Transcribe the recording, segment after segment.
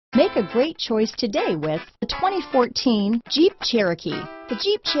Make a great choice today with the 2014 Jeep Cherokee. The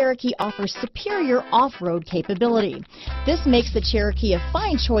Jeep Cherokee offers superior off-road capability. This makes the Cherokee a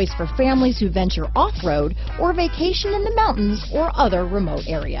fine choice for families who venture off-road or vacation in the mountains or other remote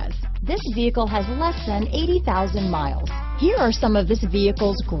areas. This vehicle has less than 80,000 miles. Here are some of this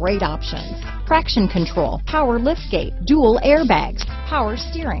vehicle's great options: traction control, power liftgate, dual airbags, power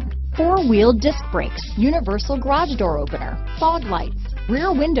steering, four-wheel disc brakes, universal garage door opener, fog lights,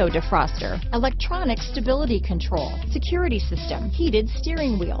 rear window defroster, electronic stability control, security system, heated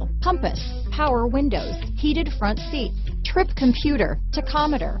steering wheel, compass, power windows, heated front seats, trip computer,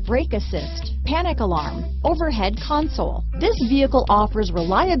 tachometer, brake assist, panic alarm, overhead console. This vehicle offers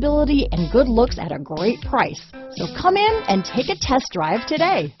reliability and good looks at a great price. So come in and take a test drive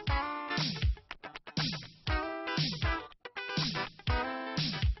today.